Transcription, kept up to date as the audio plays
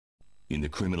In the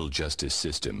criminal justice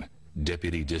system,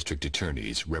 deputy district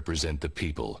attorneys represent the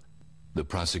people. The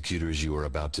prosecutors you are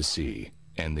about to see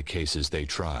and the cases they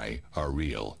try are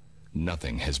real.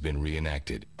 Nothing has been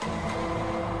reenacted.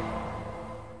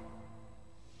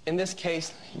 In this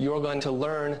case, you're going to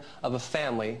learn of a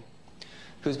family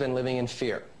who's been living in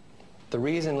fear. The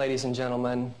reason, ladies and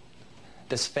gentlemen,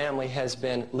 this family has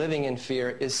been living in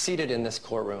fear is seated in this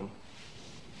courtroom.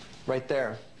 Right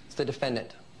there, it's the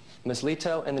defendant. Ms.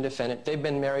 Leto and the defendant, they've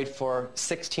been married for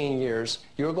 16 years.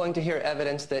 You're going to hear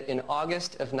evidence that in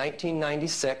August of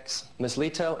 1996, Ms.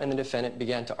 Leto and the defendant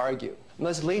began to argue.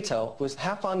 Ms. Leto was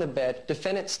half on the bed,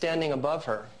 defendant standing above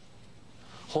her,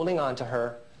 holding on to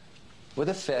her with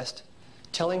a fist,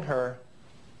 telling her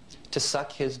to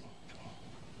suck his,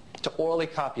 to orally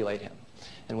copulate him.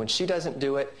 And when she doesn't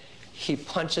do it, he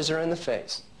punches her in the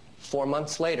face. 4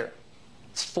 months later,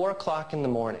 it's 4 o'clock in the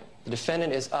morning. The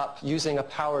defendant is up using a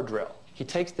power drill. He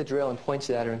takes the drill and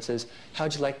points it at her and says,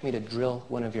 "How'd you like me to drill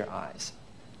one of your eyes?"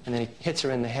 And then he hits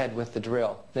her in the head with the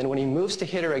drill. Then when he moves to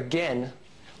hit her again,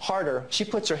 harder, she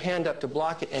puts her hand up to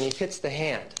block it and he hits the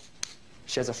hand.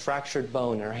 She has a fractured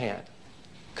bone in her hand.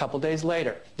 A couple days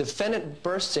later, the defendant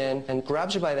bursts in and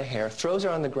grabs her by the hair, throws her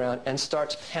on the ground, and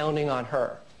starts pounding on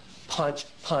her. Punch,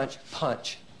 punch,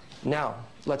 punch. Now,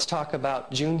 let's talk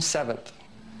about June 7th.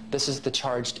 This is the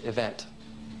charged event.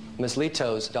 Ms.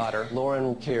 Leto's daughter,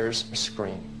 Lauren, hears a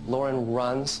scream. Lauren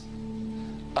runs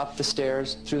up the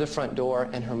stairs, through the front door,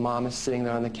 and her mom is sitting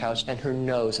there on the couch, and her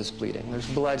nose is bleeding. There's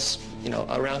blood,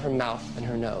 around her mouth and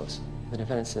her nose. The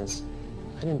defendant says,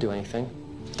 "I didn't do anything.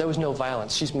 There was no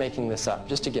violence. She's making this up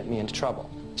just to get me into trouble."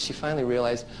 She finally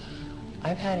realized,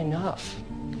 "I've had enough.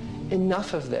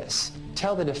 Enough of this."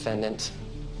 Tell the defendant,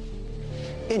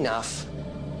 enough.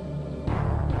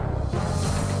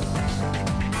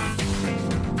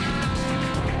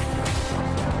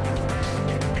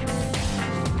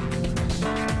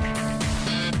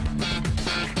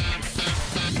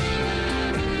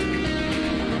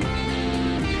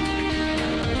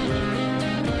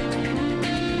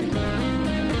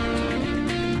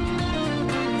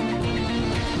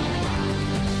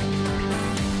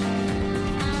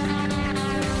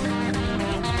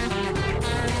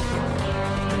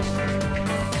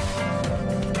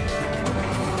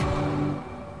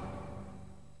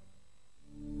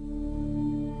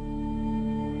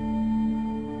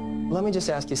 Let me just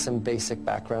ask you some basic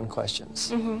background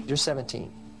questions. Mm-hmm. You're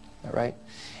 17, all right?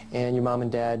 And your mom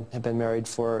and dad have been married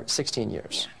for 16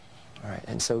 years. Yeah. All right,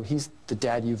 and so he's the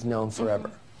dad you've known forever.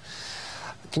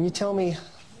 Mm-hmm. Can you tell me,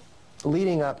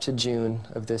 leading up to June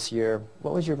of this year,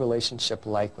 what was your relationship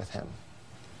like with him?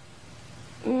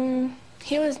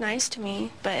 He was nice to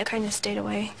me, but I kind of stayed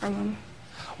away from him.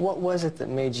 What was it that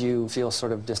made you feel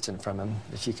sort of distant from him,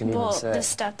 if you can even say? Well, the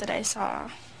stuff that I saw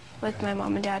with my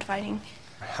mom and dad fighting.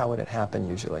 How would it happen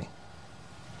usually?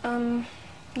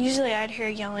 Usually I'd hear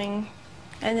yelling,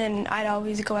 and then I'd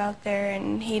always go out there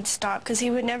and he'd stop, because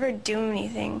he would never do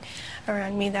anything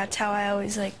around me. That's how I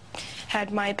always,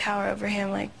 had my power over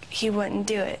him, he wouldn't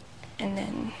do it. And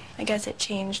then I guess it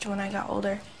changed when I got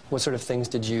older. What sort of things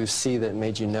did you see that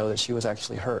made you know that she was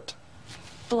actually hurt?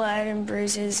 Blood and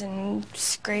bruises and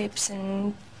scrapes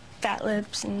and fat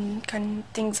lips and kind of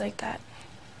things like that.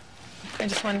 I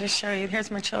just wanted to show you. Here's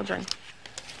my children.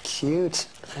 Cute.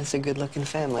 That's a good-looking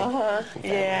family.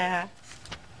 Yeah. All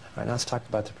right, now let's talk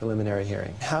about the preliminary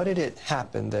hearing. How did it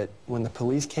happen that when the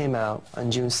police came out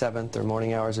on June 7th or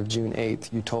morning hours of June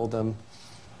 8th, you told them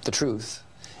the truth,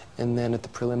 and then at the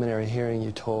preliminary hearing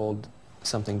you told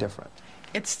something different?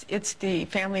 It's the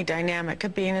family dynamic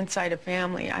of being inside a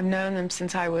family. I've known them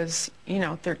since I was,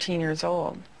 13 years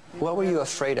old. What were you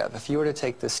afraid of? If you were to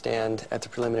take the stand at the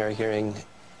preliminary hearing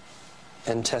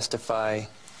and testify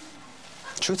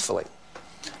truthfully,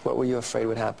 what were you afraid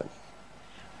would happen?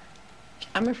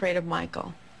 I'm afraid of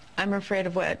Michael. I'm afraid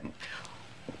of what...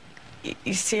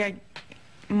 You see,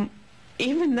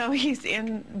 even though he's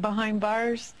behind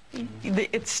bars,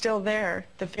 it's still there,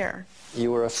 the fear.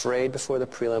 You were afraid before the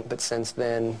prelim, but since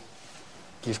then,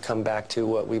 you've come back to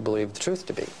what we believe the truth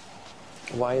to be.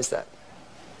 Why is that?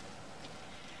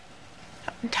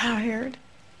 I'm tired.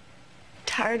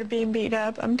 Tired of being beat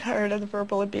up. I'm tired of the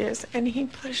verbal abuse. And he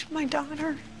pushed my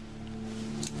daughter.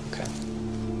 Okay.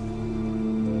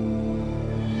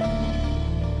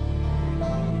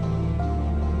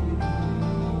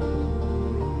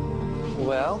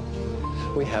 Well,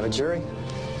 we have a jury.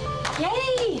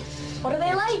 Yay! What are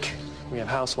they like? We have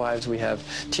housewives, we have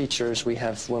teachers, we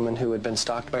have women who had been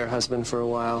stalked by her husband for a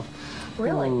while.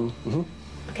 Really? Mm-hmm.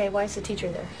 Okay, why is the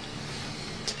teacher there?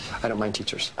 I don't mind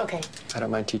teachers. Okay. I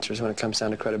don't mind teachers. When it comes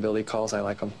down to credibility calls, I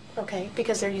like them. Okay,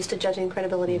 because they're used to judging the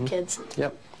credibility of kids.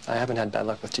 Yep. I haven't had bad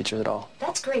luck with teachers at all.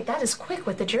 That's great. That is quick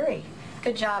with the jury.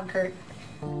 Good job, Kurt.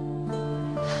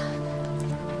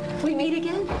 We meet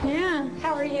again? Yeah.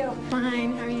 How are you?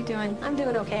 Fine. How are you doing? I'm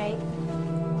doing okay.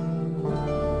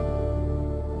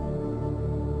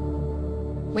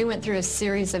 We went through a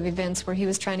series of events where he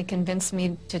was trying to convince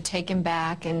me to take him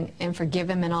back and forgive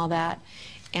him and all that.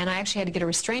 And I actually had to get a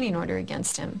restraining order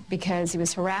against him because he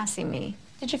was harassing me.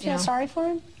 Did you feel sorry for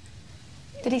him?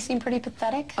 Did he seem pretty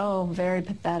pathetic? Oh, very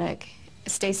pathetic.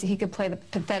 Stacy, he could play the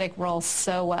pathetic role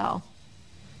so well.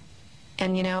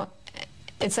 And, you know,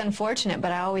 it's unfortunate,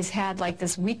 but I always had, like,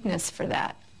 this weakness for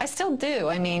that. I still do.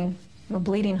 I mean, I'm a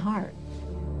bleeding heart.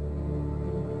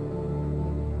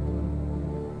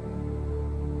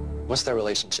 What's their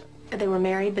relationship? They were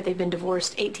married, but they've been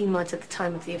divorced 18 months at the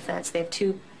time of the offense. They have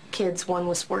 2 kids. One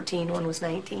was 14, one was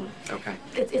 19. Okay.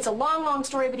 It's a long, long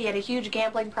story, but he had a huge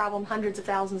gambling problem, hundreds of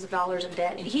thousands of dollars in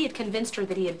debt. And he had convinced her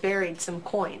that he had buried some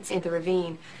coins in the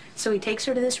ravine. So he takes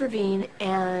her to this ravine,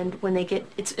 and when they get,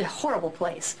 it's a horrible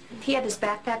place. He had this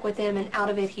backpack with him, and out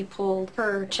of it he pulled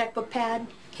her checkbook pad.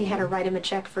 He had her write him a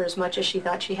check for as much as she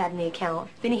thought she had in the account.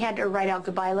 Then he had her write out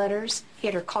goodbye letters. He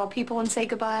had her call people and say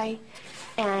goodbye.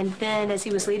 And then as he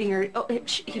was leading her,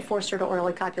 he forced her to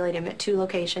orally copulate him at 2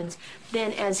 locations.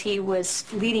 Then as he was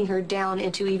leading her down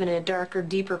into even a darker,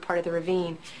 deeper part of the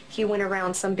ravine, he went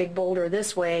around some big boulder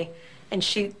this way, and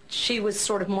she was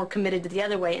sort of more committed to the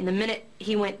other way. And the minute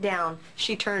he went down,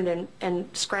 she turned and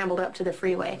scrambled up to the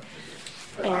freeway.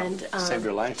 And saved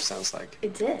her life, sounds like.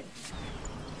 It did.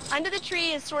 Under the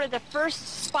tree is sort of the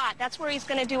first spot. That's where he's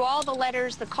going to do all the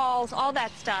letters, the calls, all that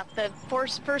stuff, the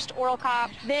first oral cop.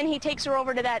 Then he takes her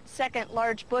over to that second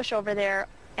large bush over there,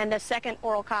 and the second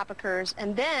oral cop occurs.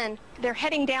 And then they're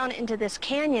heading down into this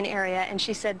canyon area, and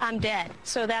she said, "I'm dead."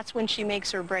 So that's when she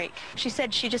makes her break. She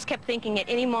said she just kept thinking at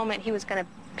any moment he was going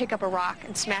to pick up a rock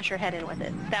and smash her head in with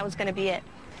it. That was going to be it.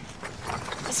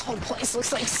 This whole place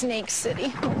looks like Snake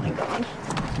City. Oh, my God.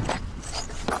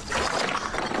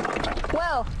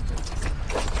 Whoa.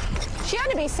 She ought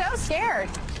to be so scared.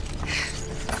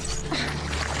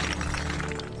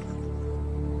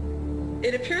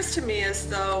 It appears to me as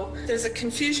though there's a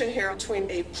confusion here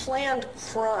between a planned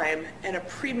crime and a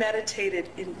premeditated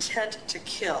intent to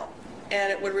kill. And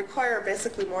it would require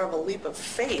basically more of a leap of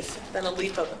faith than a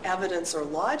leap of evidence or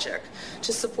logic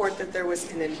to support that there was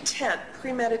an intent,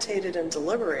 premeditated and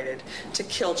deliberated, to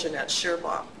kill Jeanette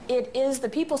Scheirbaum. It is the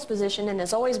people's position, and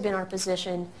has always been our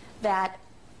position, that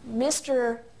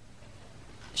Mr.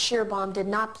 Scheirbaum did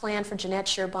not plan for Jeanette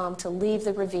Scheirbaum to leave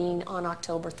the ravine on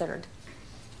October 3rd.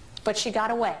 But she got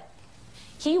away.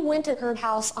 He went to her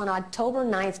house on October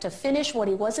 9th to finish what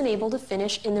he wasn't able to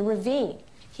finish in the ravine.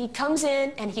 He comes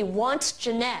in and he wants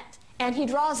Jeanette, and he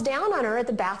draws down on her at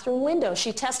the bathroom window.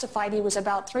 She testified he was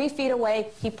about 3 feet away.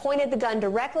 He pointed the gun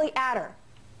directly at her,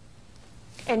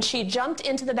 and she jumped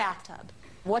into the bathtub.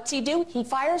 What's he do? He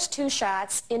fires 2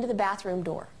 shots into the bathroom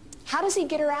door. How does he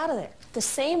get her out of there? The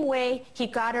same way he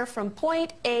got her from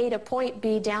point A to point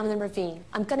B down in the ravine.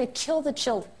 I'm going to kill the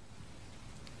children.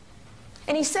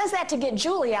 And he says that to get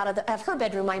Julie out of her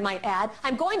bedroom, I might add.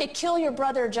 I'm going to kill your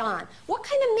brother John. What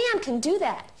kind of man can do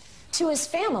that to his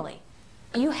family?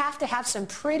 You have to have some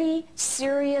pretty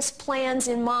serious plans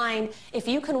in mind if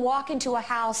you can walk into a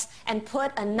house and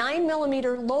put a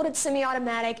 9mm loaded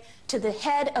semi-automatic to the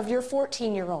head of your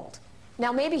 14-year-old.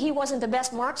 Now, maybe he wasn't the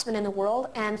best marksman in the world,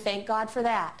 and thank God for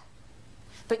that.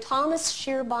 But Thomas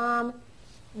Scheirbaum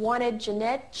wanted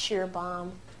Jeanette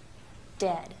Scheirbaum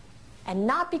dead. And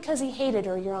not because he hated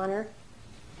her, Your Honor,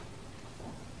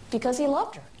 because he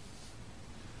loved her.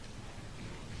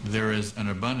 There is an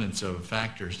abundance of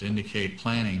factors to indicate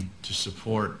planning to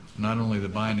support not only the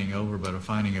binding over, but a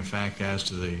finding of fact as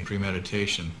to the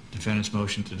premeditation. Defendant's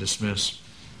motion to dismiss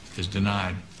is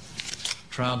denied.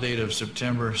 Trial date of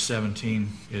September 17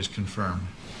 is confirmed.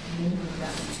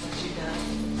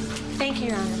 Thank you,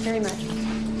 Your Honor, very much.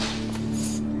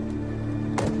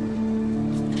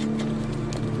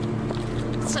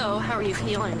 So, how are you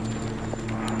feeling?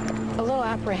 A little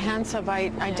apprehensive.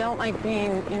 I don't like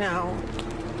being, you know,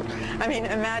 I mean,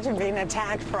 imagine being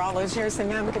attacked for all those years and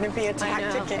now I'm going to be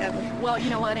attacked again. Well, you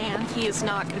know what, Ann? He is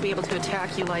not going to be able to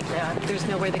attack you like that. There's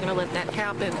no way they're going to let that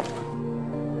happen.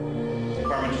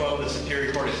 Department 12, the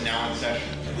Superior Court is now in session.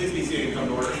 Please be seated and come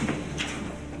to order.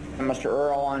 Mr.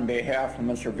 Earl, on behalf of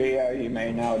Mr. Villa, you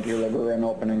may now deliver an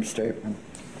opening statement.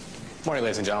 Morning,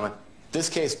 ladies and gentlemen. This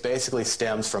case basically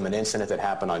stems from an incident that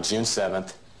happened on June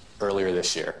 7th, earlier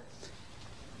this year.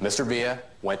 Mr. Villa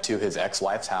went to his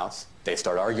ex-wife's house. They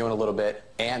start arguing a little bit.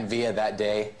 Ann Villa that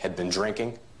day had been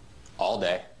drinking all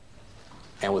day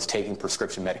and was taking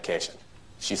prescription medication.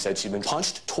 She said she'd been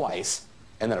punched twice,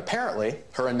 and then apparently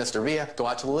her and Mr. Villa go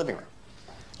out to the living room.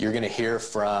 You're going to hear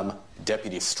from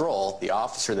Deputy Stroll, the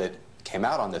officer that came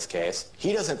out on this case.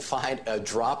 He doesn't find a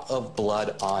drop of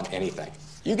blood on anything.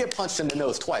 You get punched in the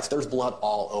nose twice, there's blood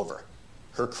all over.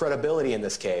 Her credibility in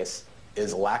this case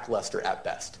is lackluster at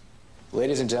best.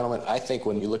 Ladies and gentlemen, I think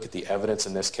when you look at the evidence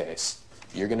in this case,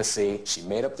 you're going to see she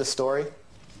made up the story,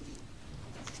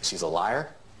 she's a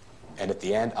liar, and at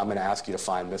the end, I'm going to ask you to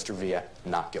find Mr. Villa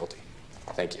not guilty.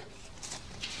 Thank you.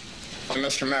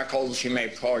 Mr. Meckles, you may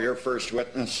call your first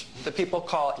witness. The people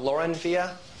call Lauren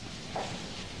Villa.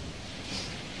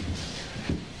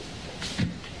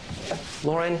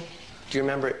 Lauren, do you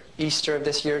remember Easter of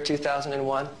this year,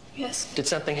 2001? Yes. Did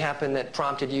something happen that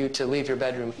prompted you to leave your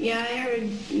bedroom? Yeah, I heard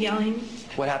yelling.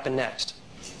 What happened next?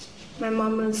 My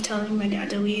mom was telling my dad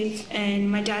to leave, and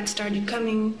my dad started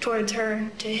coming towards her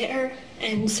to hit her,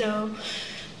 and so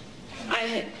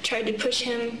I tried to push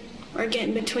him or get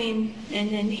in between, and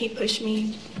then he pushed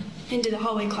me into the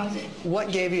hallway closet.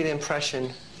 What gave you the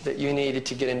impression that you needed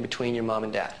to get in between your mom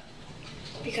and dad?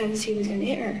 Because he was going to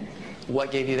hit her.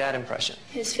 What gave you that impression?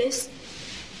 His fist.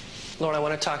 Lauren, I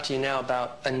want to talk to you now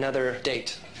about another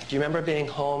date. Do you remember being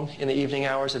home in the evening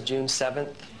hours of June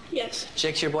 7th? Yes.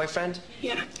 Jake's your boyfriend?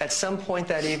 Yeah. At some point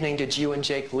that evening, did you and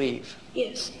Jake leave?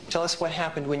 Yes. Tell us what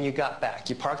happened when you got back.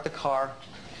 You parked the car.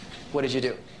 What did you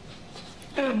do?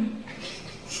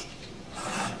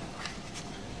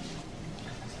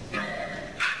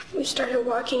 We started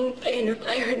walking, and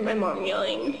I heard my mom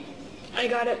yelling. I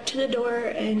got up to the door,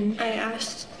 and I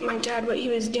asked my dad what he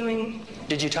was doing.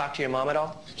 Did you talk to your mom at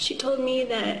all? She told me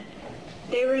that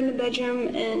they were in the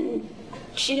bedroom, and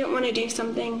she didn't want to do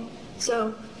something,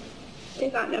 so they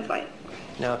got in a fight.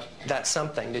 Now, that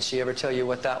something, did she ever tell you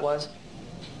what that was?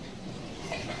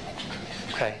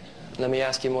 Okay, let me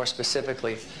ask you more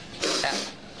specifically.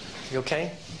 You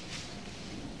okay?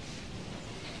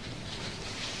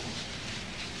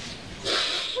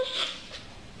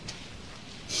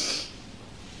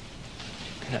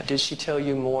 Now, did she tell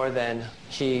you more than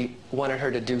he wanted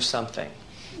her to do something?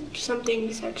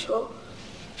 Something sexual.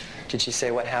 Did she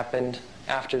say what happened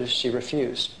after she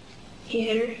refused? He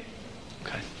hit her.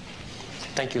 Okay.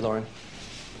 Thank you, Lauren.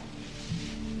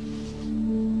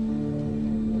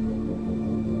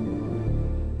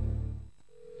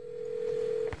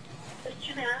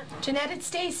 Jeanette, it's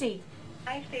Stacy.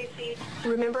 Hi, Stacy.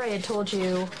 Remember I had told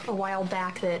you a while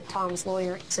back that Tom's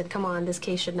lawyer said, come on, this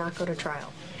case should not go to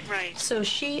trial. Right. So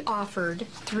she offered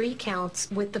 3 counts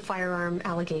with the firearm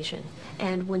allegation.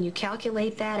 And when you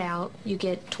calculate that out, you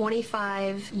get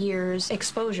 25 years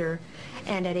exposure,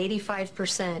 and at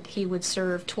 85%, he would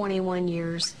serve 21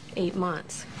 years, 8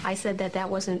 months. I said that that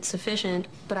wasn't sufficient,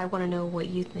 but I want to know what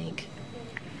you think.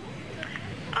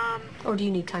 Or do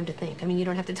you need time to think? I mean, you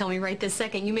don't have to tell me right this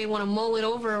second. You may want to mull it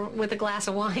over with a glass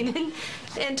of wine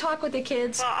and talk with the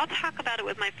kids. Well, I'll talk about it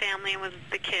with my family and with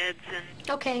the kids. And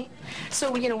Okay.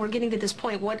 So, you know, we're getting to this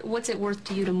point. What's it worth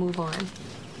to you to move on?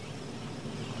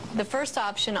 The first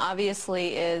option,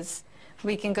 obviously, is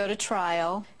we can go to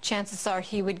trial. Chances are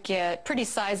he would get pretty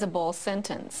sizable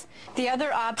sentence. The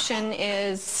other option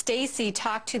is Stacy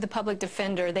talk to the public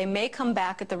defender. They may come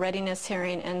back at the readiness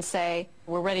hearing and say,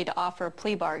 we're ready to offer a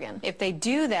plea bargain. If they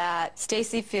do that,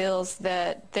 Stacy feels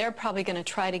that they're probably going to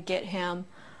try to get him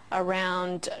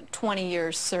around 20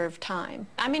 years served time.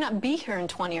 I may not be here in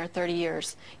 20 or 30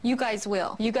 years. You guys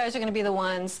will. You guys are going to be the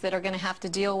ones that are going to have to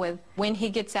deal with when he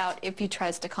gets out if he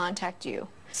tries to contact you.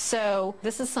 So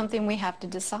this is something we have to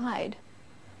decide.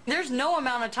 There's no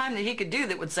amount of time that he could do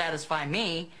that would satisfy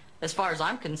me, as far as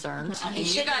I'm concerned. I mean,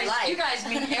 you guys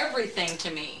mean everything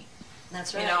to me.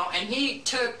 That's right. You know, and he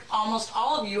took almost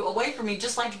all of you away from me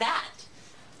just like that.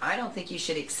 I don't think you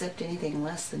should accept anything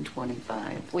less than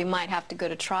 25. We might have to go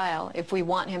to trial if we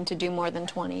want him to do more than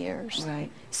 20 years.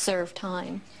 Right. Serve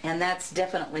time. And that's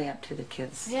definitely up to the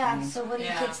kids. Yeah, so what do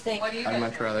you kids think? I'd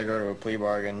much rather go to a plea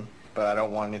bargain, but I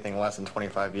don't want anything less than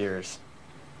 25 years.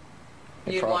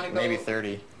 You'd want to go, maybe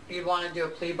 30. You'd want to do a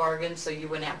plea bargain so you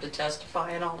wouldn't have to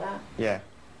testify and all that? Yeah.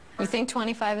 You think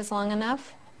 25 is long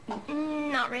enough?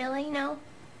 Not really, no.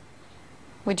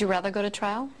 Would you rather go to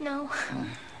trial? No.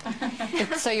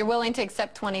 So you're willing to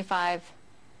accept 25,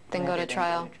 then go to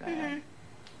trial?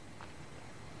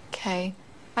 Okay.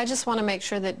 I just want to make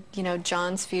sure that, you know,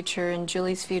 John's future and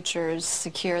Julie's future is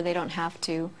secure. They don't have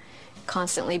to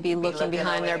constantly be looking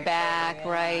behind their back,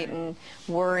 right, and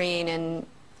worrying and...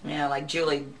 Yeah, like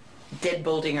Julie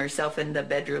deadbolting herself in the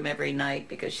bedroom every night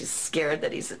because she's scared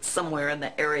that he's somewhere in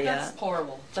the area. That's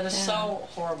horrible. That is so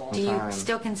horrible. Do you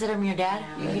still consider him your dad?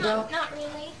 No. You don't? Not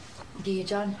really. Do you,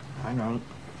 John? I don't.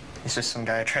 He's just some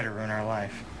guy who tried to ruin our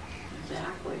life.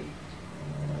 Exactly.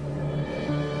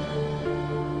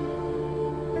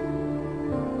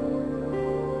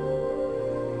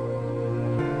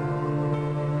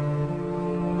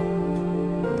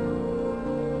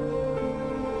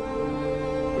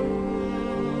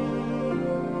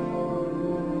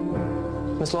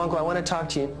 Ms. Longo, I want to talk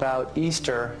to you about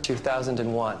Easter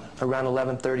 2001, around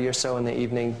 11:30 or so in the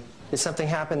evening. Did something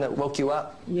happen that woke you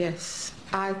up? Yes.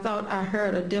 I thought I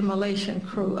heard a demolition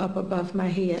crew up above my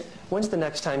head. When's the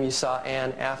next time you saw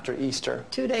Ann after Easter?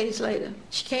 2 days later,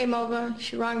 she came over,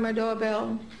 she rang my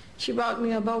doorbell, she brought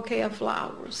me a bouquet of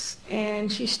flowers,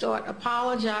 and she started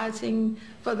apologizing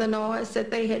for the noise that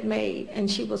they had made,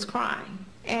 and she was crying.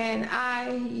 And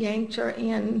I yanked her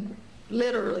in,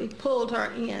 literally pulled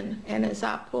her in, and as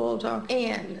I pulled her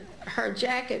in, her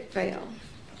jacket fell,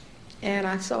 and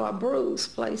I saw a bruise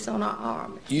placed on her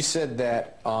arm. You said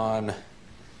that on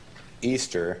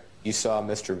Easter, you saw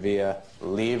Mr. Villa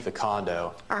leave the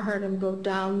condo. I heard him go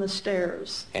down the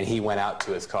stairs. And he went out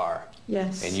to his car.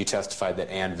 Yes. And you testified that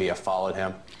Ann Villa followed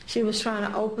him. She was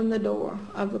trying to open the door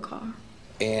of the car.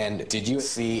 And did you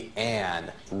see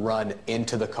Ann run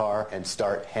into the car and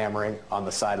start hammering on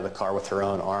the side of the car with her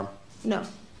own arm? No.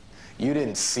 You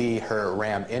didn't see her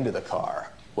ram into the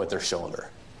car with her shoulder?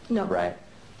 No. Right?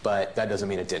 But that doesn't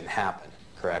mean it didn't happen,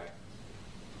 correct?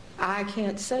 I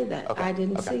can't say that. Okay. I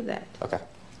didn't see that. Okay.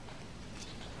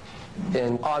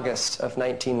 In August of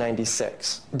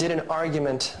 1996, did an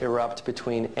argument erupt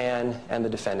between Ann and the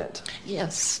defendant?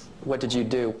 Yes. What did you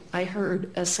do? I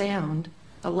heard a sound,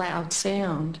 a loud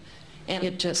sound, and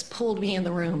it just pulled me in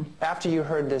the room. After you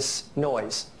heard this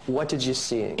noise, what did you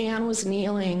see? Ann was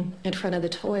kneeling in front of the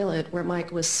toilet where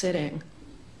Mike was sitting.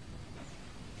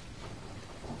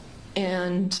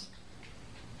 And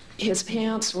his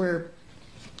pants were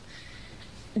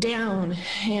down,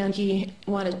 and he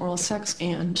wanted oral sex,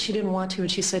 and she didn't want to, and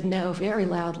she said no very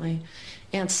loudly,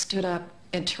 and stood up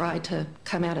and tried to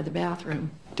come out of the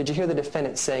bathroom. Did you hear the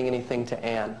defendant saying anything to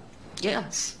Ann?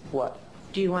 Yes. What?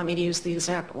 Do you want me to use the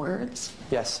exact words?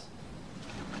 Yes.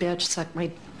 Bitch, suck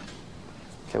my...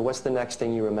 Okay, what's the next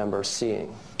thing you remember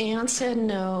seeing? Ann said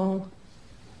no,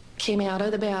 came out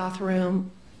of the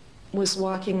bathroom, was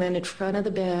walking then in front of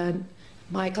the bed.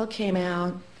 Michael came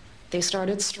out. They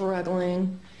started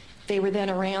struggling. They were then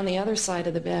around the other side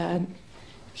of the bed.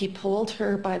 He pulled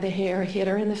her by the hair, hit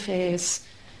her in the face,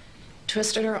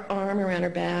 twisted her arm around her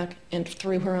back, and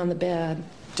threw her on the bed.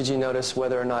 Did you notice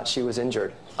whether or not she was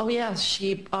injured? Oh, yes.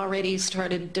 She already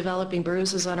started developing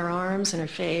bruises on her arms and her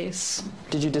face.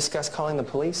 Did you discuss calling the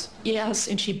police? Yes,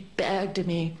 and she begged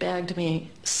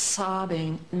me,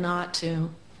 sobbing not to.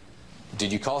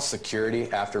 Did you call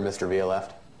security after Mr. Villa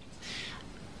left?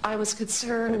 I was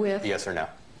concerned with... Yes or no?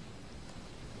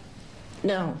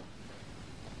 No.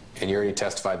 And you already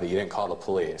testified that you didn't call the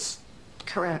police?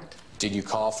 Correct. Did you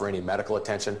call for any medical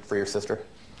attention for your sister?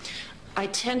 I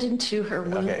tended to her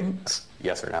wounds. Okay.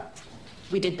 Yes or no?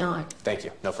 We did not. Thank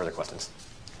you. No further questions.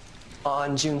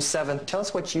 On June 7th, tell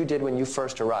us what you did when you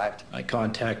first arrived. I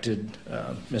contacted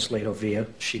Miss Lato Villa.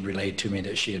 She relayed to me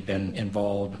that she had been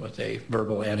involved with a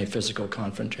verbal and a physical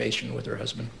confrontation with her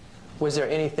husband. Was there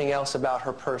anything else about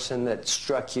her person that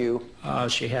struck you?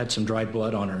 She had some dried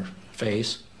blood on her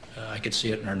face. I could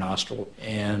see it in her nostril.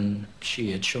 And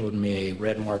she had showed me a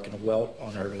red mark and a welt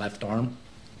on her left arm.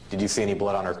 Did you see any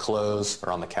blood on her clothes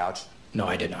or on the couch? No,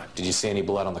 I did not. Did you see any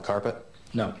blood on the carpet?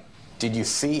 No. Did you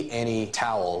see any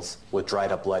towels with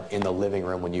dried up blood in the living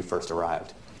room when you first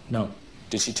arrived? No.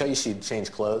 Did she tell you she'd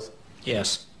changed clothes?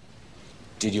 Yes.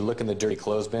 Did you look in the dirty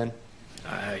clothes bin?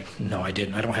 No, I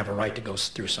didn't. I don't have a right to go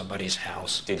through somebody's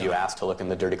house. Did you ask to look in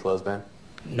the dirty clothes bin?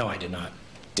 No, I did not.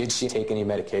 Did she take any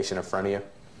medication in front of you?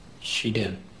 She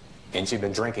did. And she'd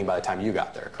been drinking by the time you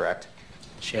got there, correct?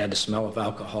 She had the smell of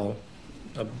alcohol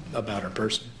about her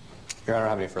person. Your Honor, I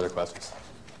don't have any further questions.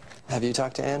 Have you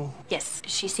talked to Ann? Yes,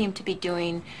 she seemed to be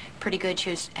doing pretty good.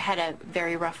 She had a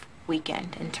very rough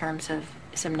weekend in terms of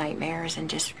some nightmares and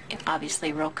just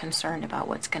obviously real concerned about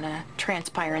what's going to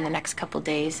transpire in the next couple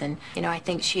days. And, you know, I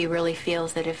think she really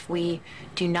feels that if we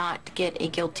do not get a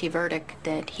guilty verdict,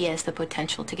 that he has the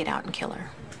potential to get out and kill her.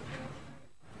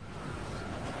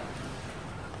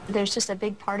 There's just a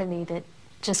big part of me that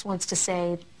just wants to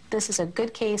say, this is a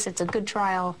good case, it's a good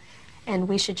trial, and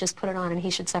we should just put it on and he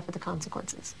should suffer the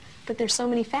consequences. But there's so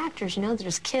many factors, you know,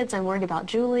 there's kids, I'm worried about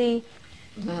Julie,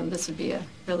 this would be a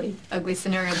really ugly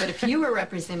scenario, but if you were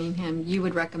representing him, you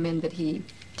would recommend that he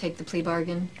take the plea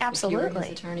bargain? Absolutely. If you were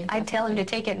his attorney? I'd tell him to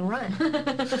take it and run.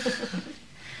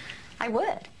 I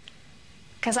would.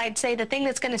 Because I'd say the thing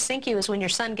that's going to sink you is when your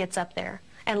son gets up there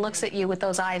and looks at you with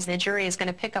those eyes. The jury is going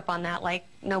to pick up on that like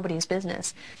nobody's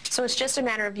business. So it's just a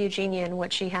matter of Eugenia and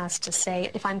what she has to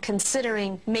say. If I'm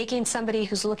considering making somebody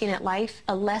who's looking at life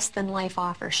a less than life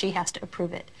offer, she has to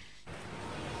approve it.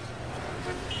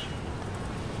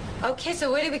 Okay, so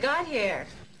what do we got here?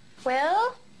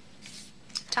 Well,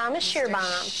 Thomas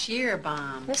Scheirbaum.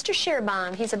 Scheirbaum. Mr.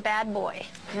 Scheirbaum, he's a bad boy.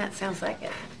 Yeah, it sounds like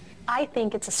it. I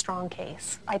think it's a strong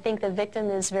case. I think the victim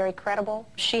is very credible.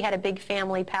 She had a big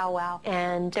family powwow,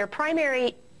 and their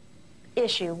primary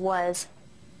issue was,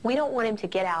 we don't want him to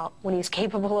get out when he's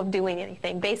capable of doing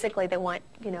anything. Basically, they want,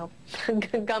 you know,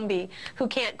 Gumby, who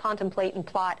can't contemplate and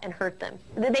plot and hurt them.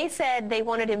 They said they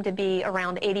wanted him to be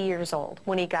around 80 years old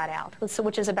when he got out,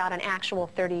 which is about an actual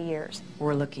 30 years.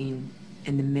 We're looking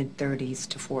in the mid-30s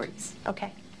to 40s.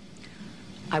 Okay.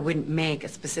 I wouldn't make a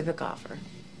specific offer.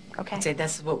 Okay. I'd say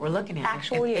this is what we're looking at.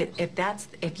 Actual years.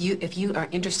 If you are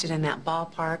interested in that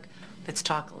ballpark, let's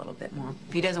talk a little bit more.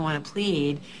 If he doesn't want to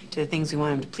plead to the things we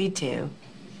want him to plead to,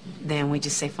 then we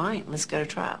just say, fine, let's go to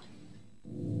trial.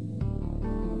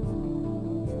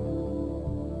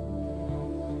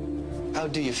 How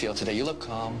do you feel today? You look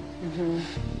calm. Mm-hmm.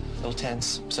 A little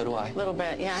tense. So do I. A little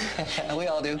bit, yeah. We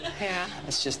all do. Yeah.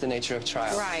 It's just the nature of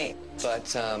trial. Right.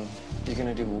 But you're going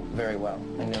to do very well.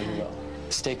 I know you will.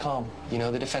 Stay calm. You know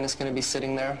the defendant's going to be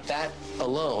sitting there. That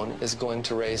alone is going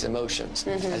to raise emotions,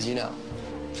 as you know.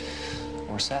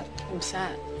 We're set. I'm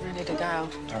set. Ready to go.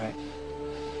 All right.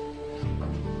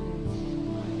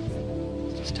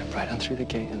 Step right on through the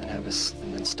gate and then have us,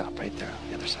 and then stop right there on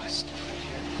the other side. Step right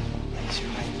here. Please,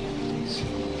 you're right. Please.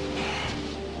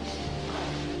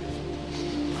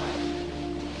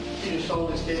 You just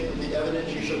solemnly state that the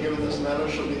evidence you shall give in this matter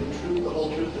shall be the truth, the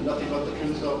whole truth, and nothing but the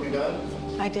truth, so help you God?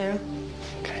 I do.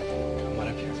 Okay, come on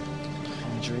up here.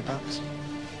 On the jury box.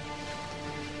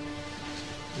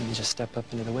 You can just step up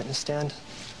into the witness stand.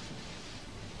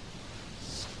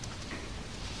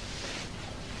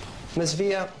 Ms.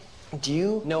 Villa, do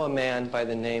you know a man by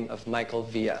the name of Michael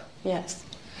Villa? Yes.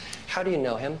 How do you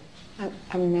know him?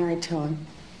 I'm married to him.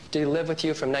 Did he live with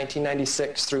you from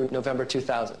 1996 through November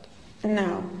 2000?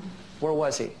 No. Where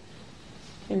was he?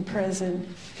 In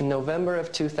prison. In November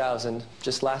of 2000,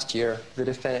 just last year, the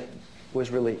defendant was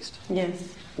released.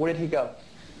 Yes. Where did he go?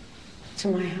 To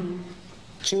my home.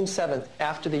 June 7th,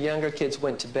 after the younger kids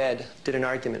went to bed, did an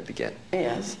argument begin?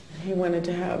 Yes. He wanted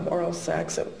to have oral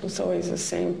sex. It was always the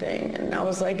same thing. And I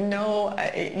was like, no,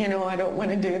 I don't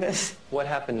want to do this. What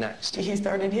happened next? He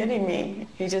started hitting me.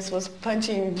 He just was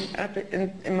punching up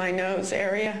in my nose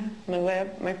area, my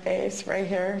lip, my face, right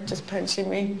here, just punching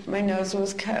me. My nose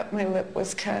was cut. My lip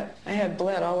was cut. I had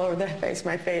blood all over the face.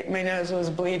 My nose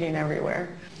was bleeding everywhere.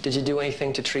 Did you do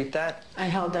anything to treat that? I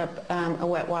held up a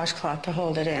wet washcloth to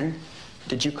hold it in.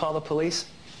 Did you call the police?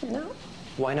 No.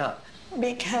 Why not?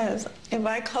 Because if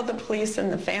I called the police,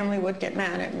 then the family would get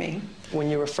mad at me. When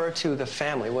you refer to the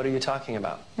family, what are you talking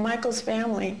about? Michael's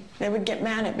family. They would get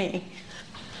mad at me.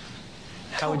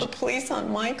 Call the police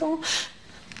on Michael?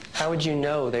 How would you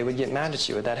know they would get mad at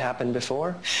you? Had that happened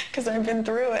before? Because I've been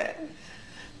through it.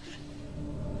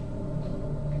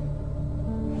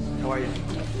 How are you?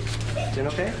 Doing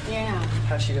okay? Yeah.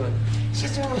 How's she doing?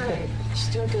 She's doing right. She's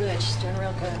doing good. She's doing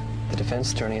real good. The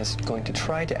defense attorney is going to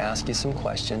try to ask you some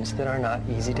questions that are not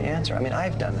easy to answer. I mean,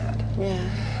 I've done that. Yeah.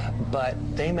 But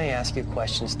they may ask you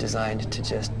questions designed to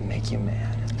just make you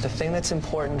mad. The thing that's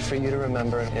important for you to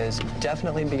remember is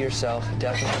definitely be yourself,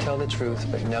 definitely tell the truth,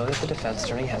 but know that the defense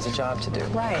attorney has a job to do.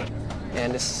 Right.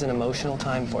 And this is an emotional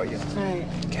time for you. Right.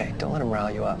 Okay, don't let them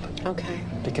rile you up. Okay.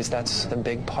 Because that's the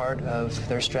big part of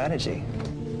their strategy.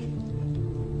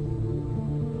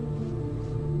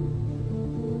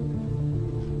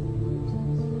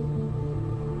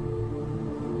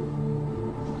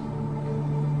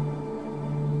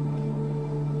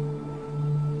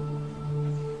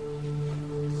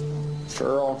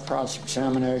 Thorough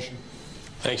cross-examination.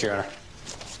 Thank you, Your Honor.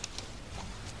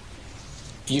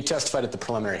 You testified at the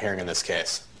preliminary hearing in this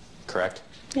case, correct?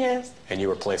 Yes. And you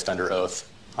were placed under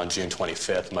oath on June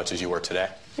 25th, much as you were today?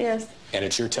 Yes. And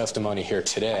it's your testimony here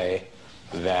today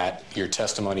that your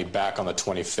testimony back on the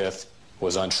 25th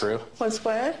was untrue? Was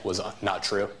what? Was not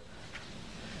true?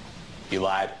 You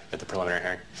lied at the preliminary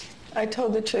hearing? I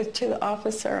told the truth to the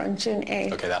officer on June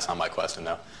 8th. Okay, that's not my question,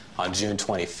 though. On June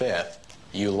 25th,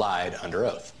 you lied under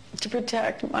oath. To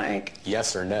protect Mike.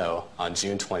 Yes or no, on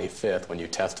June 25th, when you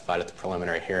testified at the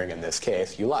preliminary hearing in this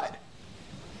case, you lied.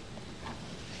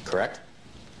 Correct?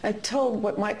 I told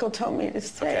what Michael told me to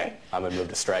say. Okay. I'm going to move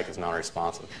to strike as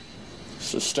non-responsive.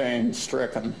 Sustained,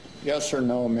 stricken. Yes or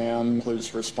no, ma'am?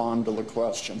 Please respond to the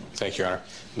question. Thank you, Your Honor.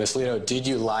 Ms. Lito, did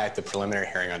you lie at the preliminary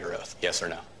hearing under oath? Yes or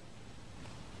no?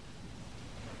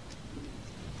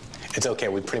 It's okay.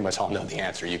 We pretty much all know the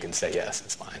answer. You can say yes.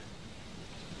 It's fine.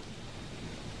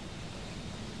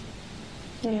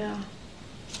 Yeah,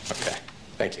 Okay.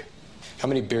 Thank you. How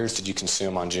many beers did you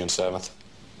consume on June 7th?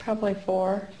 probably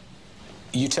 4.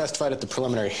 You testified at the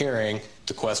preliminary hearing.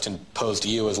 The question posed to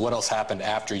you is, what else happened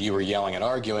after you were yelling and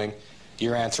arguing?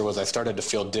 Your answer was, I started to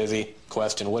feel dizzy.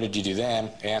 Question, what did you do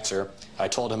then? Answer, I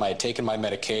told him I had taken my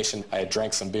medication, I had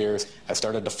drank some beers, I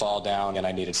started to fall down, and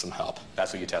I needed some help.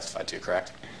 That's what you testified to,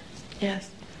 correct?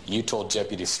 Yes. You told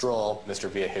Deputy Stroll Mr.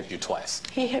 Villa hit you twice.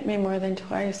 He hit me more than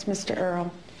twice, Mr.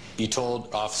 Earl. You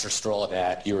told Officer Stroll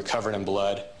that you were covered in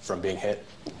blood from being hit.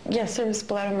 Yes, there was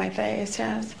blood on my face,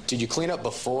 yes. Did you clean up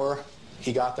before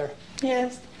he got there?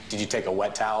 Yes. Did you take a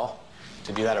wet towel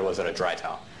to do that, or was it a dry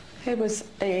towel? It was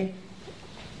a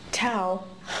towel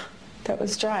that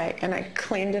was dry, and I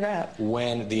cleaned it up.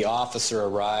 When the officer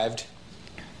arrived,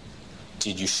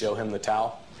 did you show him the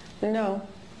towel? No.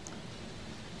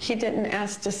 He didn't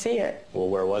ask to see it. Well,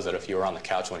 where was it if you were on the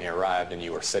couch when he arrived and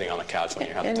you were sitting on the couch when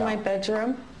you had the In towel? my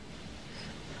bedroom.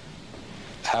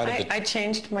 How did I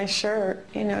changed my shirt.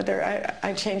 You know,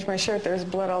 I changed my shirt. There's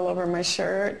blood all over my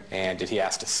shirt. And did he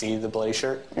ask to see the bloody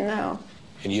shirt? No.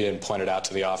 And you didn't point it out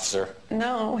to the officer?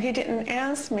 No, he didn't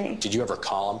ask me. Did you ever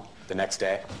call him the next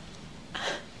day?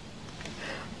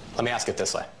 Let me ask it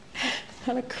this way.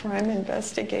 I'm not a crime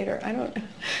investigator. I don't know.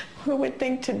 Who would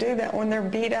think to do that when they're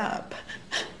beat up?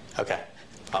 Okay.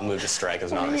 I'll move to strike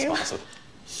as non-responsive.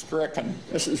 Stricken.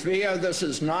 Mrs. Villa, this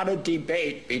is not a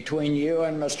debate between you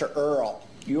and Mr. Earl.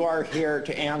 You are here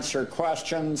to answer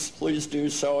questions. Please do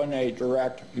so in a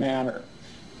direct manner.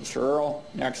 Mr. Earl,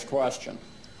 next question.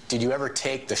 Did you ever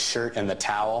take the shirt and the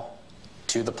towel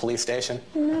to the police station?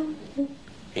 No.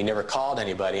 You never called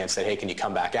anybody and said, hey, can you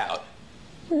come back out?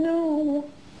 No.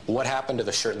 What happened to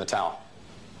the shirt and the towel?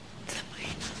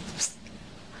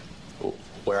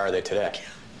 Where are they today?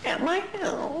 At my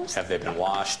house. Have they been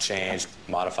washed, changed,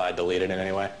 modified, deleted in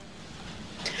any way?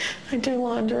 I do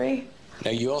laundry.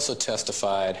 Now, you also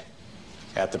testified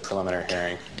at the preliminary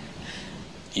hearing.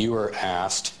 You were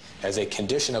asked, as a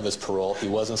condition of his parole, he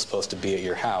wasn't supposed to be at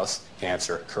your house.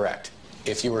 Answer, correct.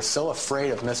 If you were so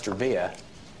afraid of Mr. Villa,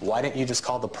 why didn't you just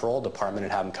call the parole department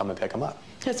and have him come and pick him up?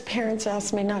 His parents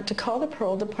asked me not to call the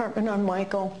parole department on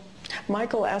Michael.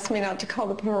 Michael asked me not to call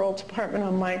the parole department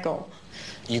on Michael.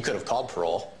 You could have called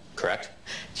parole, correct?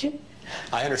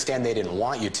 I understand they didn't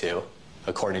want you to,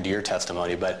 according to your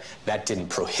testimony, but that didn't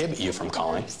prohibit you from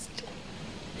calling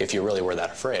if you really were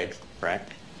that afraid, right?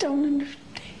 Don't understand.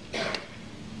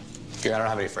 I don't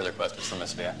have any further questions for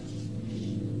Ms. Villa.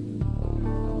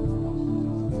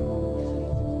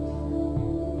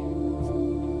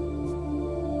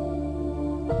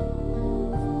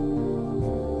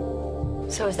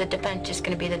 So is the defense just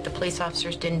going to be that the police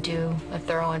officers didn't do a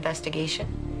thorough investigation?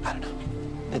 I don't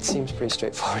know. It seems pretty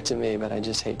straightforward to me, but I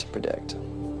just hate to predict.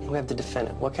 We have the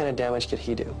defendant. What kind of damage could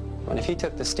he do? And if he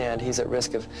took the stand, he's at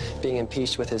risk of being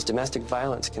impeached with his domestic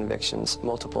violence convictions,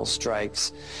 multiple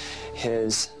strikes,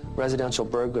 his residential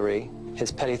burglary,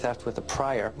 his petty theft with a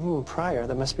prior. Prior,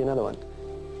 that must be another one.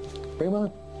 Bring him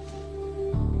on.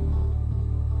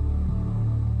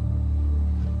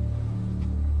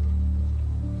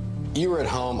 You were at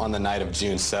home on the night of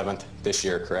June 7th this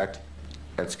year, correct?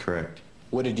 That's correct.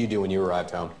 What did you do when you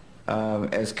arrived home?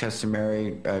 As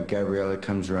customary, Gabriella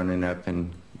comes running up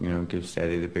and, gives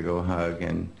Daddy the big old hug,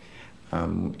 and,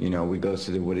 we go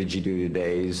through the what did you do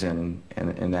todays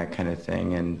and that kind of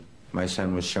thing, and my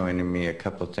son was showing me a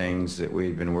couple things that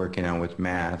we'd been working on with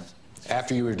math.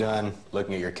 After you were done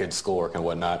looking at your kids' schoolwork and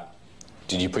whatnot,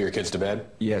 did you put your kids to bed?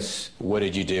 Yes. What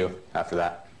did you do after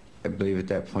that? I believe at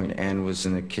that point Ann was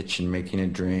in the kitchen making a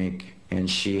drink, and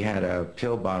she had a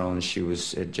pill bottle, and she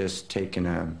had just taken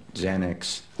a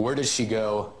Xanax. Where did she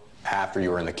go after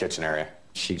you were in the kitchen area?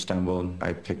 She stumbled.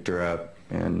 I picked her up,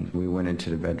 and we went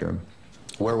into the bedroom.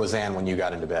 Where was Ann when you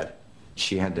got into bed?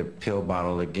 She had the pill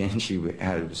bottle again. She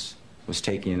was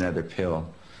taking another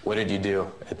pill. What did you do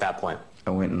at that point? I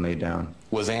went and lay down.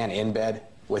 Was Ann in bed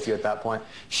with you at that point?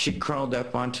 She crawled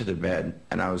up onto the bed,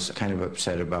 and I was kind of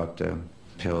upset about the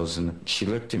pills, and she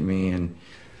looked at me, and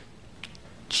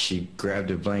she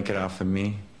grabbed a blanket off of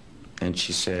me, and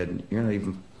she said, "You're not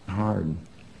even hard."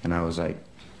 And I was like,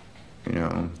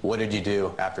 What did you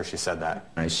do after she said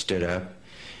that? I stood up,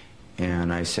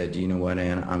 and I said, "You know what,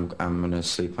 Ann, I'm going to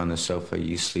sleep on the sofa.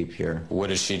 You sleep here." What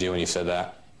did she do when you said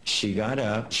that? She got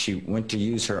up, she went to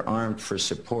use her arm for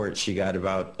support. She got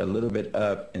about a little bit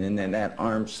up, and then that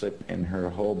arm slipped, and her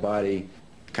whole body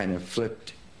kind of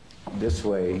flipped this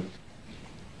way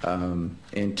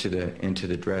into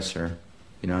the dresser.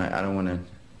 You know, I don't want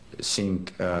to seem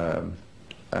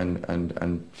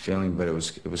unfeeling, but it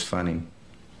was funny.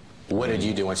 What did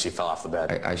you do when she fell off the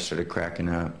bed? I started cracking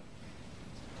up.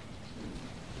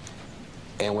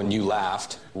 And when you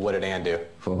laughed, what did Ann do?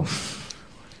 Oh,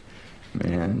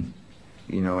 man.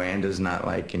 You know, Ann does not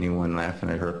like anyone laughing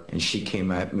at her. And she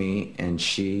came at me, and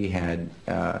she had,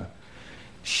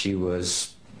 she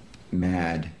was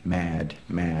mad.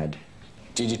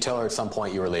 Did you tell her at some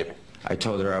point you were leaving? I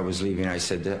told her I was leaving. I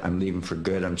said that I'm leaving for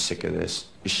good. I'm sick of this.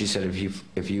 She said, if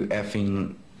you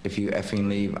effing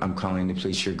leave, I'm calling the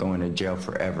police. You're going to jail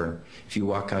forever. If you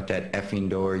walk out that effing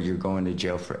door, you're going to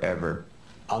jail forever.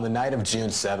 On the night of June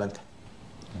 7th,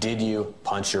 did you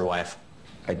punch your wife?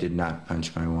 I did not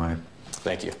punch my wife.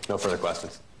 Thank you. No further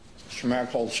questions. Mr.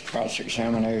 Meckles,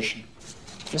 cross-examination.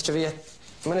 Mr. Villa,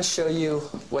 I'm going to show you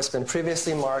what's been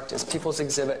previously marked as People's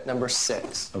Exhibit number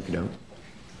 6. Okie doke.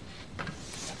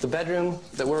 The bedroom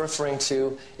that we're referring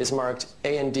to is marked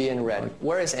A and D in red.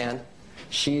 Where is Ann?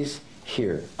 She's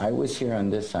here. I was here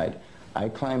on this side. I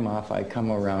climb off, I come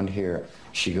around here.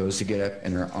 She goes to get up,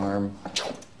 and her arm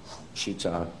shoots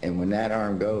off. And when that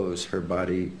arm goes, her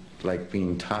body, like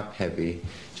being top heavy,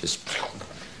 just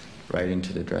right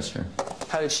into the dresser.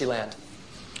 How did she land?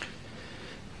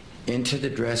 Into the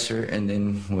dresser, and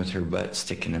then with her butt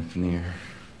sticking up in the air.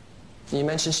 You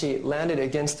mentioned she landed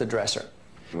against the dresser.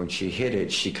 When she hit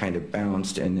it, she kind of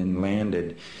bounced and then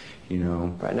landed, you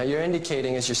know. Right, now you're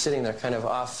indicating as you're sitting there kind of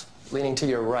off, leaning to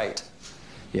your right.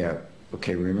 Yeah,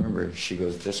 okay, remember, she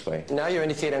goes this way. Now you're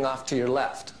indicating off to your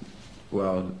left.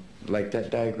 Well, like that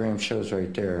diagram shows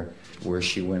right there, where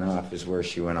she went off is where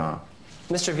she went off.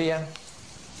 Mr. Villa,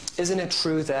 isn't it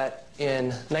true that in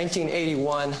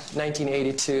 1981,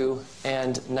 1982,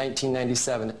 and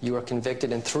 1997, you were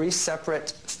convicted in 3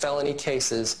 separate felony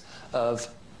cases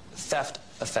of theft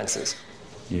offenses?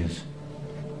 Yes.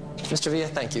 Mr. Villa,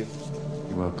 thank you.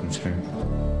 You're welcome, sir.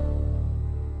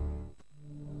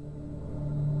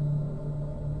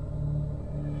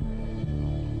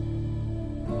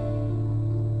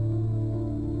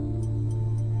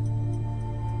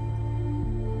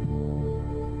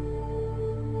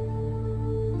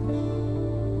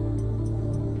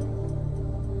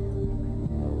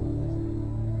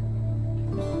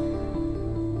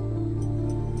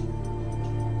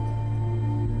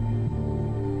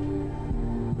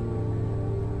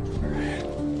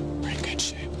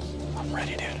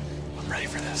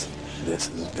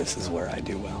 This is where I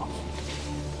do well.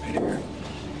 Right here.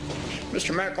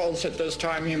 Mr. Meckles, at this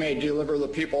time you may deliver the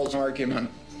people's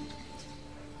argument.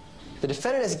 The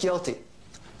defendant is guilty.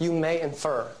 You may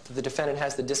infer that the defendant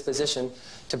has the disposition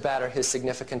to batter his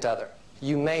significant other.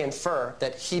 You may infer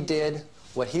that he did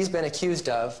what he's been accused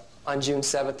of on June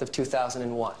 7th of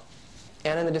 2001.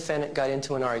 Ann and the defendant got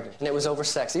into an argument, and it was over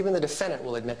sex. Even the defendant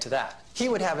will admit to that. He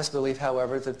would have us believe,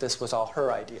 however, that this was all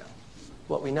her idea.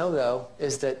 What we know, though,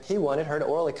 is that he wanted her to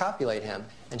orally copulate him,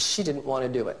 and she didn't want to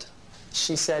do it.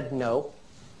 She said no.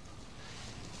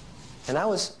 And that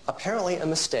was apparently a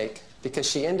mistake, because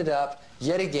she ended up,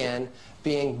 yet again,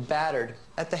 being battered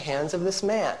at the hands of this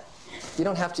man. You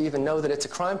don't have to even know that it's a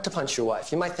crime to punch your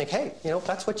wife. You might think, hey, you know,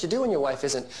 that's what you do when your wife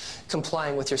isn't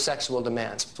complying with your sexual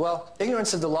demands. Well,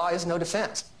 ignorance of the law is no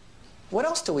defense. What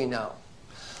else do we know?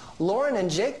 Lauren and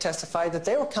Jake testified that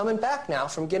they were coming back now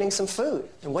from getting some food.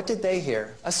 And what did they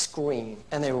hear? A scream.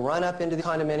 And they run up into the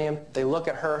condominium. They look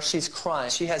at her. She's crying.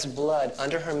 She has blood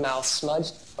under her mouth,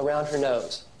 smudged around her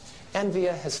nose. And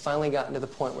Villa has finally gotten to the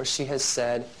point where she has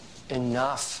said,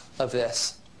 enough of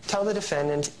this. Tell the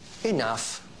defendant,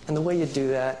 enough. And the way you do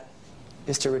that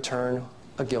is to return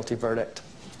a guilty verdict.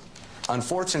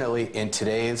 Unfortunately, in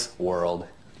today's world,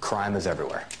 crime is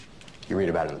everywhere. You read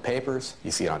about it in the papers, you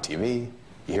see it on TV,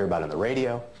 you hear about it on the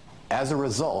radio. As a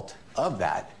result of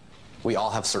that, we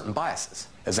all have certain biases.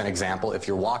 As an example, if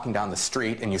you're walking down the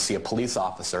street and you see a police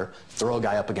officer throw a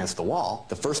guy up against the wall,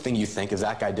 the first thing you think is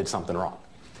that guy did something wrong.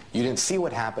 You didn't see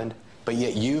what happened, but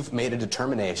yet you've made a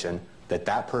determination that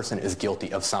that person is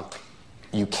guilty of something.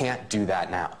 You can't do that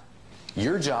now.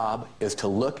 Your job is to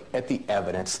look at the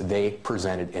evidence they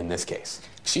presented in this case.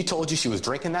 She told you she was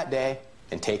drinking that day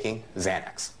and taking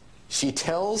Xanax. She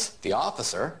tells the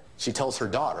officer, she tells her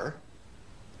daughter,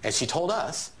 and she told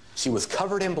us she was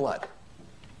covered in blood.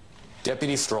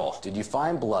 Deputy Stroll, did you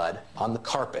find blood on the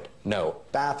carpet? No.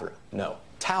 Bathroom? No.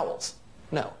 Towels?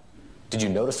 No. Did you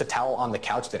notice a towel on the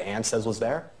couch that Ann says was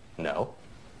there? No.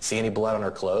 See any blood on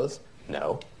her clothes?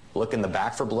 No. Look in the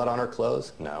back for blood on her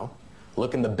clothes? No.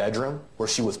 Look in the bedroom where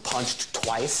she was punched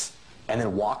twice and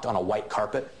then walked on a white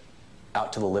carpet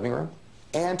out to the living room?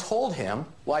 Ann told him,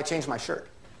 well, I changed my shirt.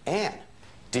 Ann,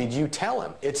 did you tell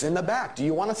him it's in the back? Do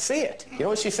you want to see it? You know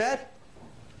what she said?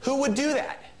 Who would do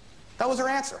that? That was her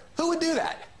answer. Who would do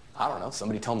that? I don't know.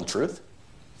 Somebody tell him the truth?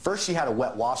 First she had a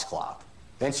wet washcloth.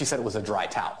 Then she said it was a dry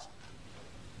towel.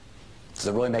 Does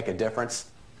it really make a difference?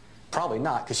 Probably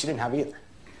not, because she didn't have either.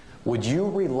 Would you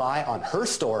rely on her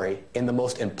story in the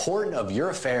most important of your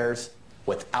affairs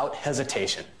without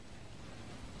hesitation?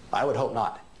 I would hope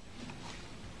not.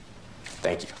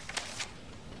 Thank you.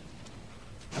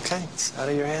 Okay, it's out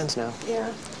of your hands now.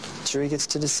 Yeah. Jury gets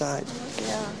to decide.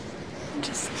 Yeah. I'm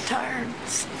just tired.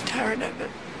 Tired of it.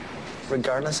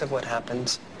 Regardless of what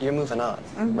happens, you're moving on,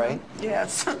 right?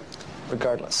 Yes.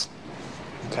 Regardless.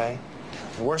 Okay?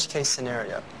 Worst case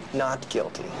scenario, not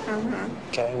guilty.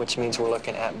 Okay? Which means we're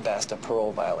looking at best a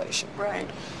parole violation. Right.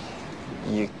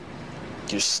 You've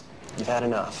had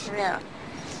enough. Yeah.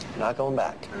 You're not going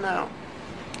back. No.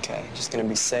 Okay? Just gonna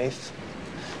be safe,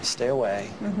 stay away,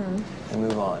 and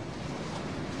move on.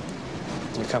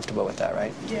 You're comfortable with that,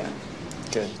 right? Yeah.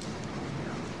 Good.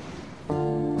 All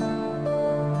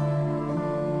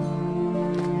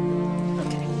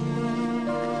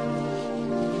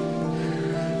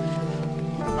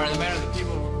right, the matter of the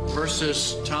people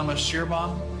versus Thomas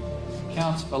Scheirbaum,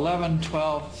 counts 11,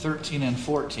 12, 13, and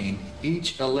 14,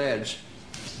 each allege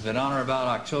that on or about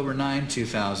October 9,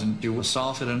 2000, you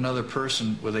assaulted another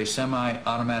person with a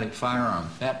semi-automatic firearm.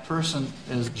 That person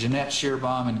is Jeanette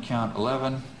Scheirbaum in count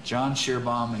 11, John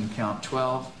Scheirbaum in count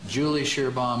 12, Julie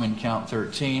Scheirbaum in count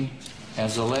 13.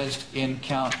 As alleged in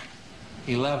count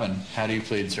 11, how do you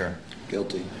plead, sir?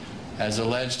 Guilty. As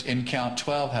alleged in count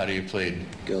 12, how do you plead?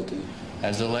 Guilty.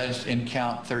 As alleged in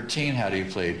count 13, how do you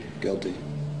plead? Guilty.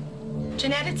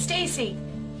 Jeanette, it's Stacy.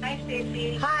 Hi,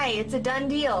 Stacy. Hi, it's a done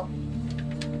deal.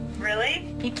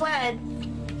 Really? He pled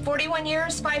 41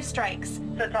 years, 5 strikes.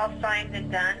 So it's all signed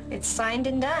and done? It's signed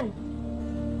and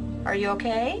done. Are you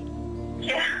okay?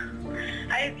 Yeah.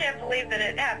 I just can't believe that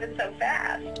it happened so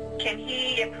fast. Can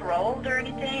he get paroled or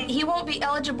anything? He won't be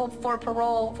eligible for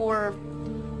parole for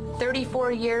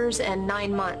 34 years and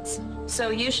 9 months. So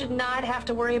you should not have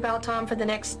to worry about Tom for the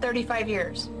next 35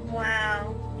 years.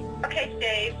 Wow. Okay,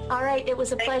 Dave. All right, it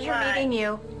was a pleasure meeting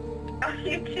you. Oh,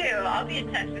 you too. I'll be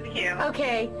in touch with you.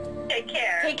 Okay. Take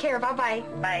care. Take care. Bye-bye.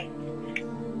 Bye.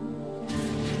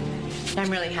 I'm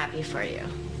really happy for you.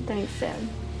 Thanks, Deb.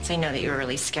 So I know that you were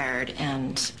really scared,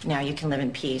 and now you can live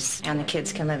in peace, and the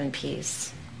kids can live in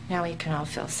peace. Now we can all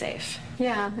feel safe.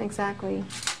 Yeah, exactly.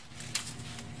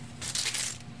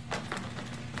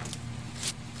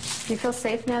 Do you feel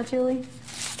safe now, Julie?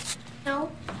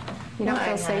 No. You don't Why,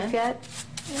 feel safe honey? yet?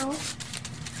 No.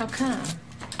 How come?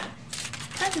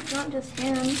 Because it's not just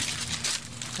him.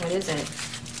 What is it?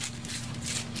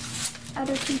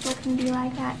 Other people can be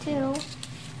like that, too.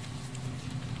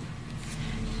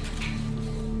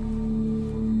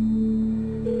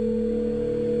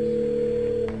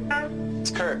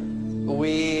 It's Kurt.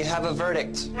 We have a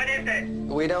verdict. What is it?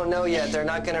 We don't know yet. They're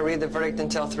not going to read the verdict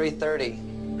until 3:30.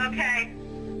 Okay.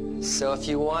 So if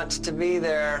you want to be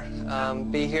there,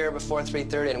 be here before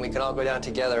 3:30 and we can all go down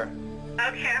together.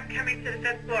 Okay, I'm coming to the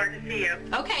 5th floor to see you.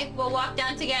 Okay, we'll walk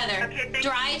down together. Okay, thank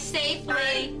Drive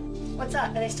safely. What's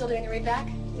up? Are they still doing the read back?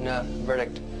 No,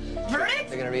 verdict. Verdict?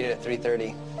 They're going to read it at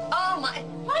 3:30. Oh my,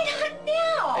 why not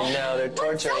now? I know, they're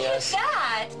torturing What us. is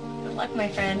that? Good luck, my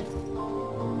friend.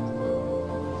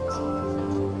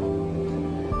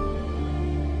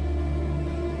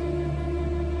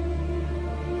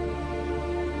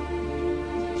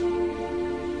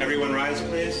 Everyone rise,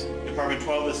 please. Department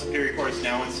 12, the Superior Court is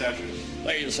now in session.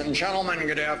 Ladies and gentlemen,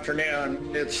 good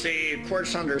afternoon. It's the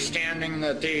court's understanding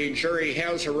that the jury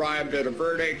has arrived at a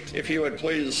verdict. If you would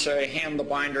please hand the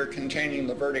binder containing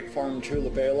the verdict form to the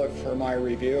bailiff for my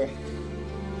review.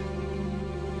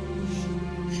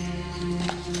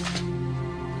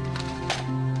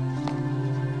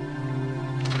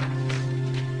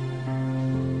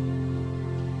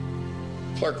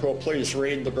 Clerk will please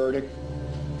read the verdict.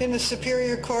 In the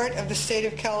Superior Court of the State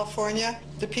of California,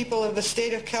 the people of the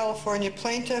State of California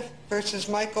plaintiff versus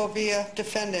Michael Villa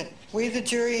defendant. We, the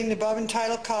jury, in the above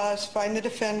entitled cause, find the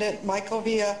defendant, Michael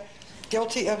Villa,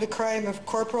 guilty of the crime of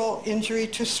corporal injury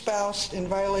to spouse in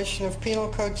violation of Penal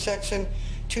Code Section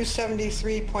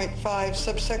 273.5,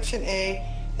 subsection A,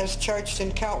 as charged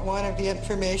in count 1 of the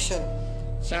information.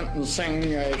 Sentencing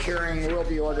hearing will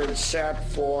be ordered set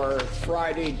for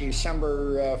Friday,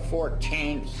 December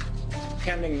 14th.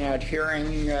 Pending that hearing,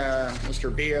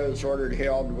 Mr. Villa is ordered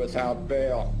held without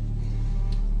bail.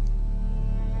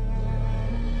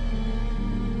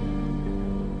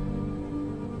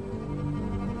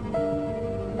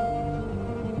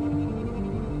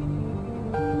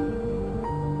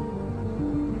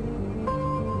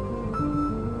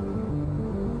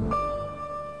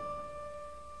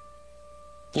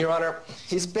 Your Honor,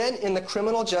 he's been in the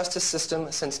criminal justice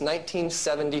system since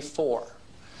 1974.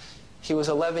 He was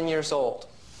 11 years old.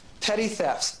 Petty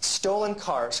thefts, stolen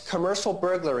cars, commercial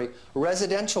burglary,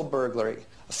 residential burglary,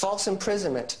 false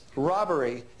imprisonment,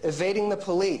 robbery, evading the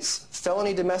police,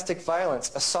 felony domestic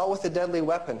violence, assault with a deadly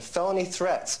weapon, felony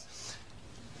threats.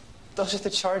 Those are the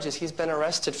charges he's been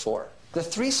arrested for. The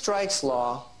three strikes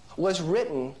law was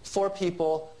written for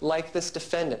people like this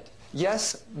defendant.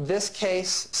 Yes, this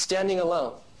case, standing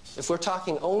alone, if we're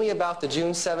talking only about the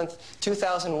June 7th,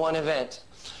 2001 event,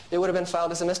 it would have been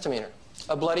filed as a misdemeanor,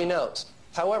 a bloody nose.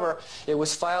 However, it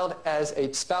was filed as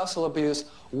a spousal abuse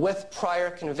with prior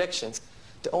convictions.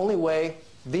 The only way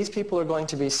these people are going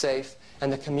to be safe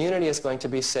and the community is going to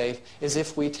be safe is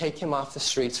if we take him off the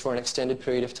streets for an extended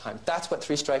period of time. That's what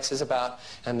three strikes is about,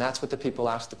 and that's what the people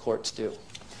asked the court to do.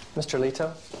 Mr.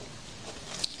 Lito?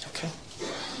 Okay.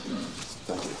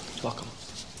 Thank you. Welcome.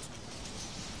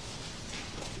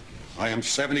 I am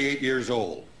 78 years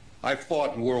old. I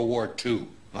fought in World War II.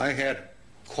 I had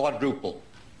quadruple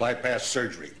bypass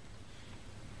surgery.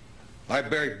 I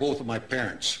buried both of my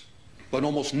parents, but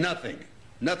almost nothing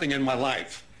in my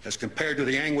life as compared to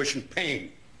the anguish and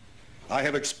pain I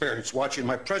have experienced watching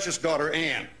my precious daughter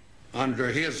Ann under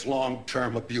his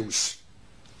long-term abuse.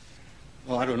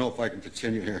 Well, I don't know if I can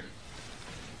continue here.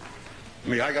 I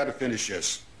mean, I got to finish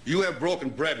this. You have broken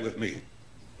bread with me,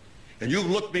 and you've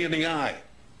looked me in the eye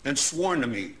and sworn to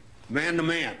me, man to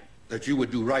man, that you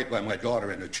would do right by my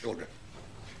daughter and her children.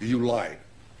 You lied.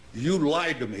 You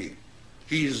lied to me.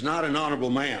 He is not an honorable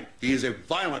man. He is a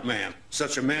violent man.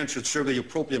 Such a man should serve the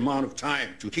appropriate amount of time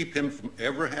to keep him from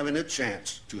ever having a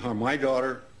chance to harm my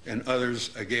daughter and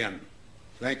others again.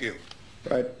 Thank you.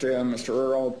 Right, Mr.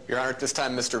 Earl. Your Honor, at this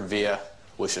time, Mr. Villa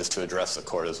wishes to address the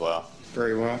court as well.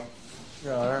 Very well.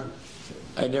 Your Honor.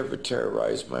 I never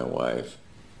terrorized my wife.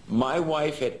 My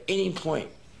wife, at any point,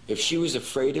 if she was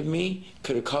afraid of me,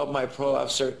 could have called my parole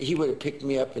officer. He would have picked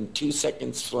me up in 2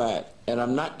 seconds flat. And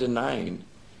I'm not denying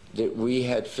that we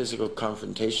had physical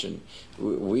confrontation.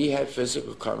 We had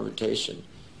physical confrontation,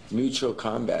 mutual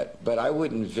combat, but I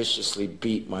wouldn't viciously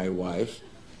beat my wife.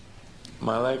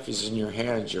 My life is in your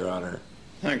hands, Your Honor.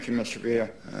 Thank you, Mr. Villa.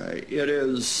 It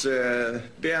has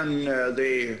been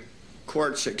the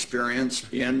court's experience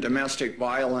in domestic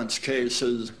violence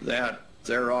cases that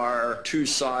there are two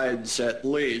sides at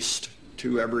least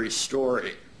to every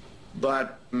story.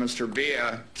 But Mr.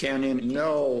 Villa can in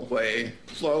no way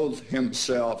clothe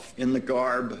himself in the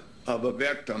garb of a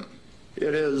victim.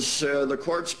 It is the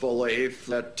court's belief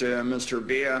that Mr.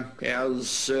 Villa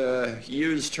has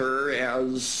used her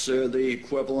as the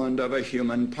equivalent of a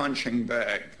human punching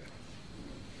bag.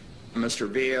 Mr.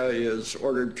 Villa is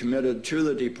ordered committed to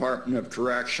the Department of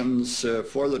Corrections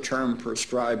for the term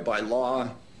prescribed by law,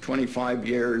 25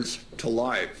 years to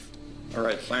life. All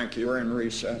right, thank you. We're in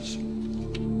recess.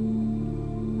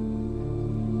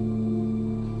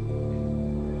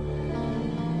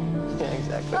 Yeah,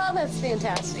 exactly. Oh, that's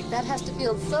fantastic. That has to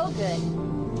feel so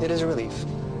good. It is a relief.